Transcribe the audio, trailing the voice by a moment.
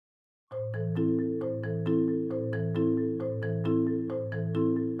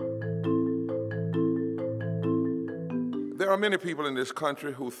There are many people in this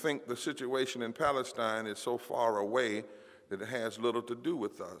country who think the situation in Palestine is so far away that it has little to do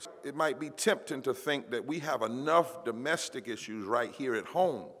with us. It might be tempting to think that we have enough domestic issues right here at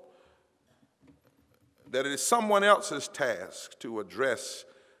home, that it is someone else's task to address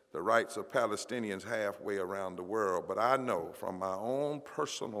the rights of Palestinians halfway around the world. But I know from my own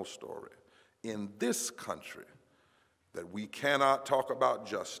personal story in this country that we cannot talk about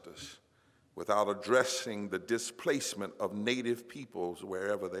justice without addressing the displacement of native peoples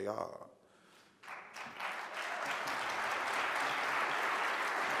wherever they are.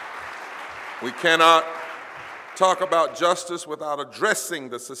 We cannot talk about justice without addressing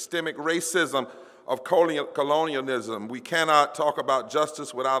the systemic racism of colonialism. We cannot talk about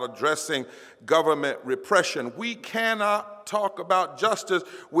justice without addressing government repression. We cannot talk about justice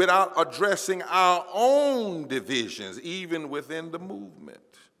without addressing our own divisions, even within the movement.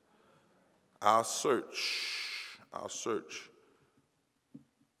 Our search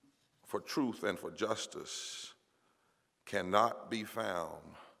for truth and for justice cannot be found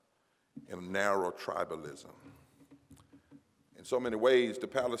in narrow tribalism. In so many ways, the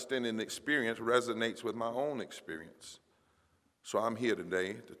Palestinian experience resonates with my own experience. So I'm here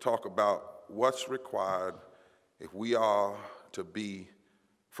today to talk about what's required if we are to be,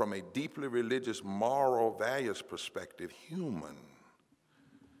 from a deeply religious, moral values perspective, human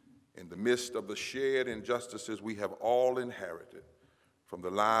in the midst of the shared injustices we have all inherited from the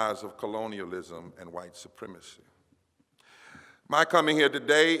lies of colonialism and white supremacy. My coming here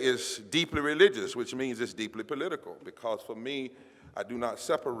today is deeply religious, which means it's deeply political, because for me, I do not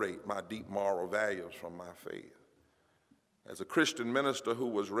separate my deep moral values from my faith. As a Christian minister who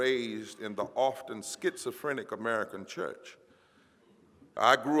was raised in the often schizophrenic American church,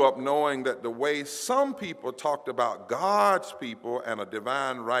 I grew up knowing that the way some people talked about God's people and a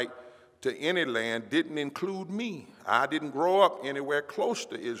divine right to any land didn't include me. I didn't grow up anywhere close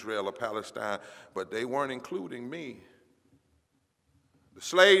to Israel or Palestine, but they weren't including me. The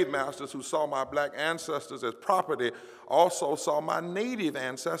slave masters who saw my black ancestors as property also saw my native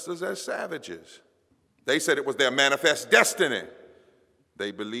ancestors as savages. They said it was their manifest destiny.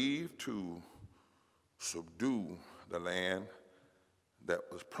 They believed to subdue the land that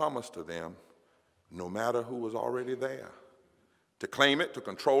was promised to them, no matter who was already there. To claim it, to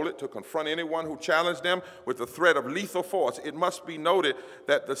control it, to confront anyone who challenged them with the threat of lethal force. It must be noted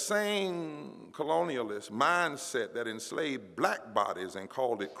that the same colonialist mindset that enslaved black bodies and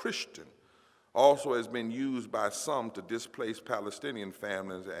called it Christian also has been used by some to displace Palestinian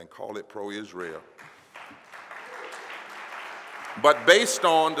families and call it pro-Israel. But based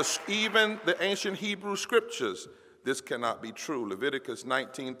on even the ancient Hebrew scriptures, this cannot be true. Leviticus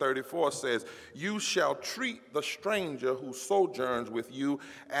 19:34 says, "You shall treat the stranger who sojourns with you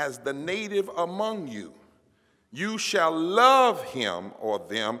as the native among you. You shall love him or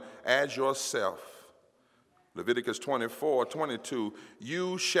them as yourself." Leviticus 24:22,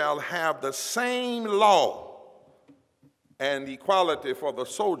 "You shall have the same law and equality for the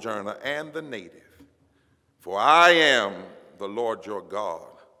sojourner and the native. For I am the Lord your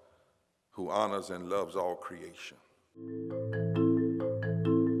God, who honors and loves all creation."